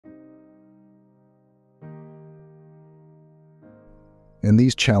In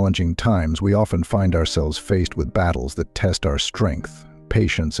these challenging times, we often find ourselves faced with battles that test our strength,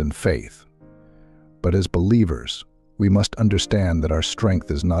 patience, and faith. But as believers, we must understand that our strength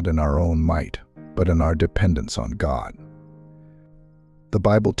is not in our own might, but in our dependence on God. The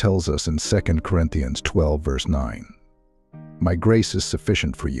Bible tells us in 2 Corinthians 12, verse 9, "My grace is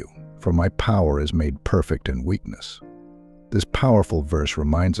sufficient for you, for my power is made perfect in weakness." This powerful verse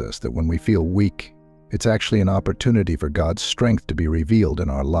reminds us that when we feel weak, it's actually an opportunity for God's strength to be revealed in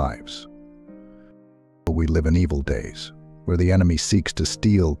our lives. We live in evil days, where the enemy seeks to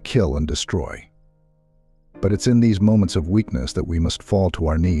steal, kill, and destroy. But it's in these moments of weakness that we must fall to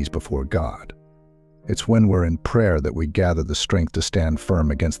our knees before God. It's when we're in prayer that we gather the strength to stand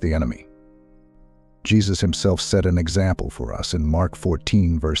firm against the enemy. Jesus himself set an example for us in Mark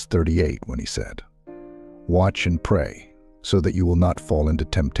 14, verse 38, when he said, "Watch and pray, so that you will not fall into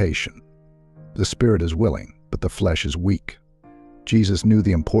temptation. The spirit is willing, but the flesh is weak." Jesus knew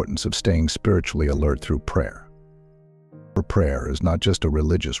the importance of staying spiritually alert through prayer. Prayer is not just a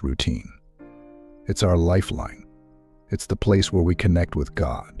religious routine. It's our lifeline. It's the place where we connect with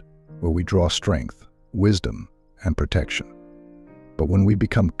God, where we draw strength, wisdom, and protection. But when we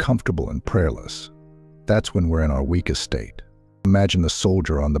become comfortable and prayerless, that's when we're in our weakest state. Imagine a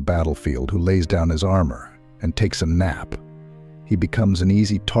soldier on the battlefield who lays down his armor and takes a nap. He becomes an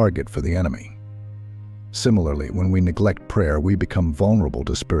easy target for the enemy. Similarly, when we neglect prayer, we become vulnerable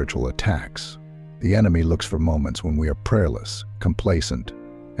to spiritual attacks. The enemy looks for moments when we are prayerless, complacent,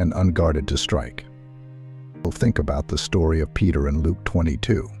 and unguarded to strike. We'll think about the story of Peter in Luke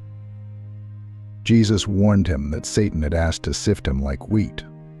 22. Jesus warned him that Satan had asked to sift him like wheat,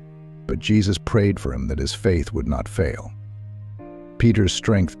 but Jesus prayed for him that his faith would not fail. Peter's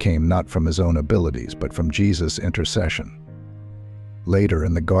strength came not from his own abilities, but from Jesus' intercession. Later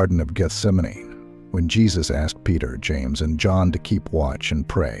in the Garden of Gethsemane, when Jesus asked Peter, James, and John to keep watch and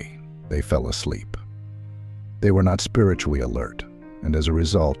pray, they fell asleep. They were not spiritually alert, and as a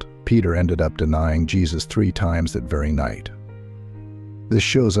result, Peter ended up denying Jesus 3 times that very night. This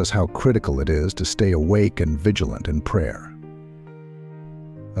shows us how critical it is to stay awake and vigilant in prayer.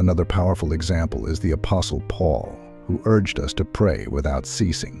 Another powerful example is the Apostle Paul, who urged us to pray without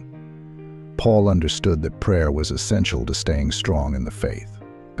ceasing. Paul understood that prayer was essential to staying strong in the faith.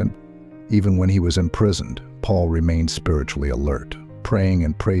 And even when he was imprisoned, Paul remained spiritually alert, praying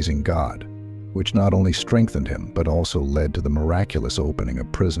and praising God, which not only strengthened him, but also led to the miraculous opening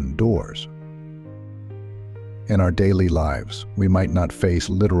of prison doors. In our daily lives, we might not face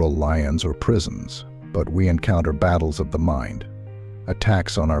literal lions or prisons, but we encounter battles of the mind,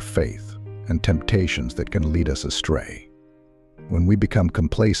 attacks on our faith, and temptations that can lead us astray. When we become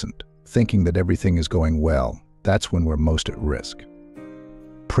complacent, thinking that everything is going well, that's when we're most at risk.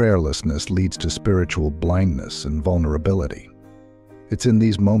 Prayerlessness leads to spiritual blindness and vulnerability. It's in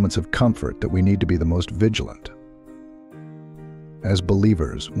these moments of comfort that we need to be the most vigilant. As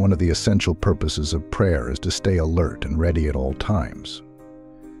believers, one of the essential purposes of prayer is to stay alert and ready at all times.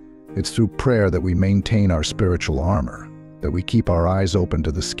 It's through prayer that we maintain our spiritual armor, that we keep our eyes open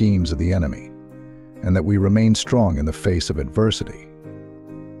to the schemes of the enemy, and that we remain strong in the face of adversity.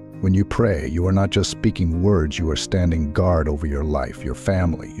 When you pray, you are not just speaking words, you are standing guard over your life, your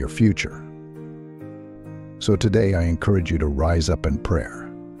family, your future. So today I encourage you to rise up in prayer.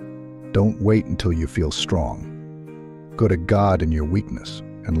 Don't wait until you feel strong. Go to God in your weakness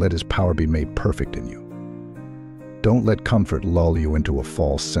and let His power be made perfect in you. Don't let comfort lull you into a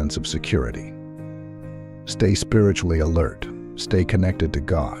false sense of security. Stay spiritually alert, stay connected to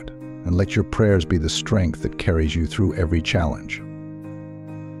God, and let your prayers be the strength that carries you through every challenge.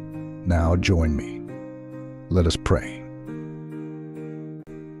 Now join me. Let us pray.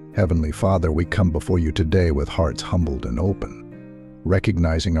 Heavenly Father, we come before you today with hearts humbled and open,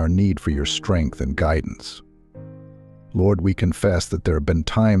 recognizing our need for your strength and guidance. Lord, we confess that there have been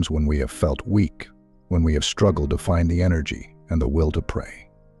times when we have felt weak, when we have struggled to find the energy and the will to pray.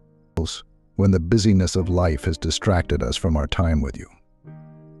 When the busyness of life has distracted us from our time with you.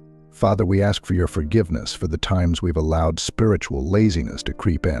 Father, we ask for your forgiveness for the times we've allowed spiritual laziness to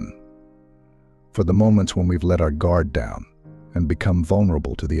creep in, for the moments when we've let our guard down and become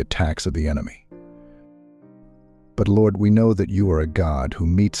vulnerable to the attacks of the enemy. But Lord, we know that you are a God who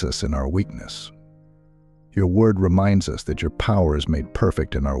meets us in our weakness. Your word reminds us that your power is made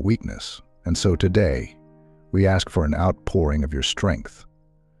perfect in our weakness, and so today, we ask for an outpouring of your strength.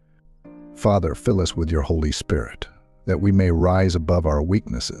 Father, fill us with your Holy Spirit, that we may rise above our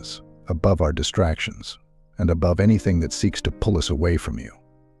weaknesses, above our distractions, and above anything that seeks to pull us away from you.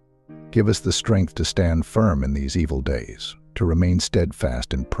 Give us the strength to stand firm in these evil days, to remain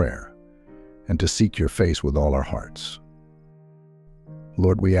steadfast in prayer, and to seek your face with all our hearts.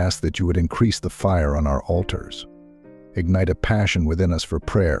 Lord, we ask that you would increase the fire on our altars. Ignite a passion within us for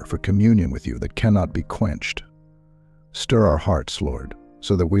prayer, for communion with you that cannot be quenched. Stir our hearts, Lord,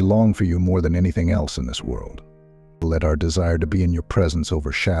 so that we long for you more than anything else in this world. Let our desire to be in your presence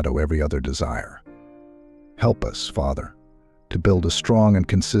overshadow every other desire. Help us, Father, to build a strong and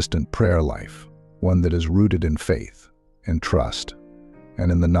consistent prayer life, one that is rooted in faith, in trust,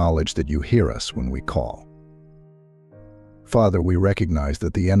 and in the knowledge that you hear us when we call. Father, we recognize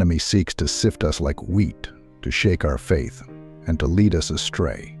that the enemy seeks to sift us like wheat, to shake our faith, and to lead us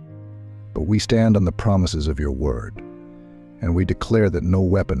astray. But we stand on the promises of your word, and we declare that no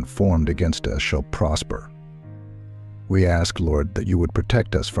weapon formed against us shall prosper. We ask, Lord, that you would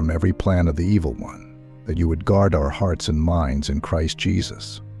protect us from every plan of the evil one, that you would guard our hearts and minds in Christ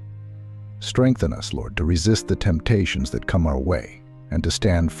Jesus. Strengthen us, Lord, to resist the temptations that come our way, and to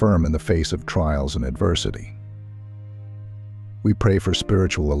stand firm in the face of trials and adversity. We pray for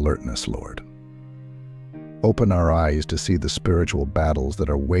spiritual alertness, Lord. Open our eyes to see the spiritual battles that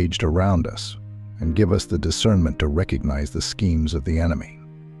are waged around us, and give us the discernment to recognize the schemes of the enemy.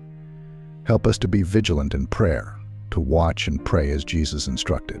 Help us to be vigilant in prayer, to watch and pray as Jesus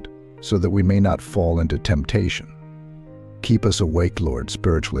instructed, so that we may not fall into temptation. Keep us awake, Lord,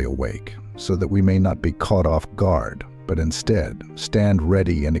 spiritually awake, so that we may not be caught off guard, but instead stand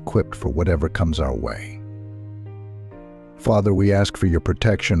ready and equipped for whatever comes our way. Father, we ask for your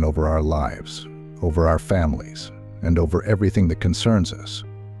protection over our lives, over our families, and over everything that concerns us.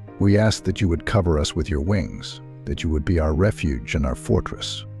 We ask that you would cover us with your wings, that you would be our refuge and our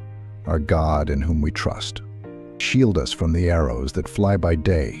fortress, our God in whom we trust. Shield us from the arrows that fly by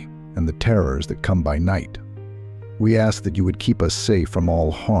day and the terrors that come by night. We ask that you would keep us safe from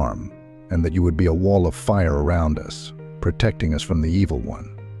all harm, and that you would be a wall of fire around us, protecting us from the evil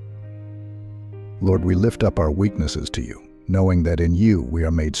one. Lord, we lift up our weaknesses to you, knowing that in you we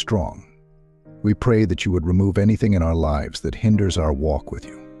are made strong. We pray that you would remove anything in our lives that hinders our walk with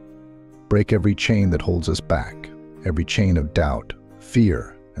you. Break every chain that holds us back, every chain of doubt,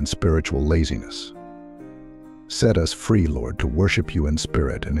 fear, and spiritual laziness. Set us free, Lord, to worship you in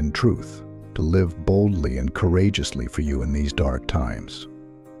spirit and in truth, to live boldly and courageously for you in these dark times.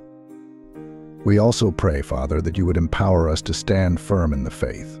 We also pray, Father, that you would empower us to stand firm in the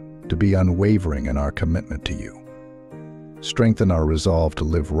faith, to be unwavering in our commitment to you. Strengthen our resolve to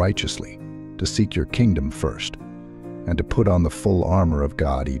live righteously, to seek your kingdom first, and to put on the full armor of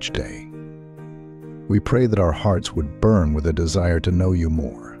God each day. We pray that our hearts would burn with a desire to know you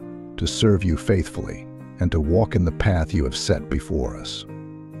more, to serve you faithfully, and to walk in the path you have set before us.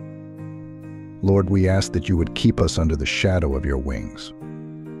 Lord, we ask that you would keep us under the shadow of your wings.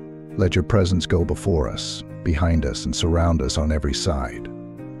 Let your presence go before us, behind us, and surround us on every side.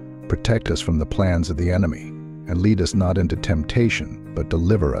 Protect us from the plans of the enemy, and lead us not into temptation, but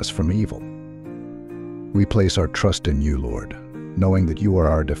deliver us from evil. We place our trust in you, Lord, knowing that you are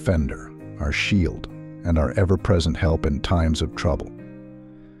our defender, our shield, and our ever-present help in times of trouble.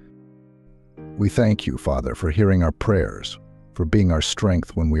 We thank you, Father, for hearing our prayers, for being our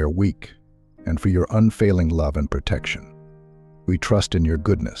strength when we are weak, and for your unfailing love and protection. We trust in your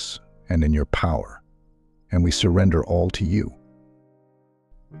goodness and in your power, and we surrender all to you.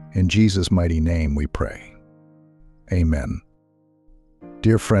 In Jesus' mighty name we pray. Amen.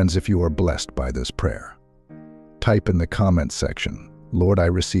 Dear friends, if you are blessed by this prayer, type in the comments section, "Lord, I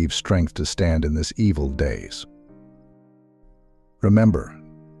receive strength to stand in this evil days." Remember,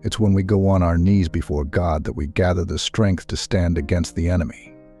 it's when we go on our knees before God that we gather the strength to stand against the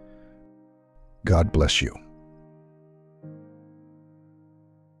enemy. God bless you.